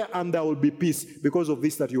step there and there will be peace because of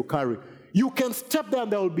this that you carry. You can step there and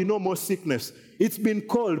there will be no more sickness. It's been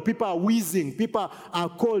cold. People are wheezing. People are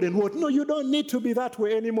cold and what? No, you don't need to be that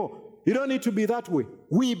way anymore. You don't need to be that way.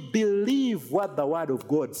 We believe what the word of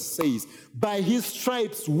God says. By his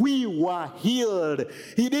stripes, we were healed.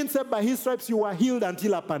 He didn't say by his stripes you were healed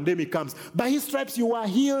until a pandemic comes. By his stripes you were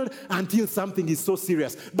healed until something is so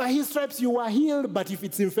serious. By his stripes you were healed, but if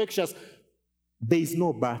it's infectious, there is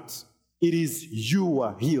no but. It is you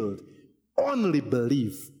were healed. Only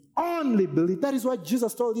believe. Only believe. That is what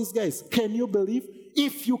Jesus told these guys. Can you believe?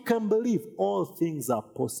 If you can believe, all things are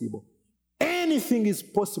possible. Anything is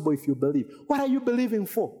possible if you believe. What are you believing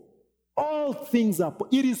for? All things are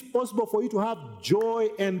possible. It is possible for you to have joy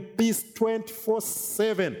and peace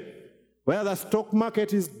 24/7. Whether the stock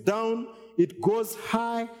market is down, it goes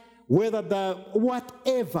high,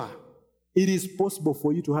 whatever, it is possible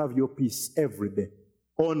for you to have your peace every day.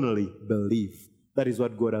 Only believe. That is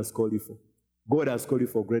what God has called you for. God has called you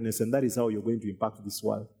for greatness, and that is how you're going to impact this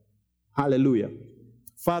world. Hallelujah.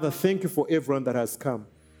 Father, thank you for everyone that has come.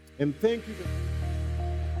 And thank you.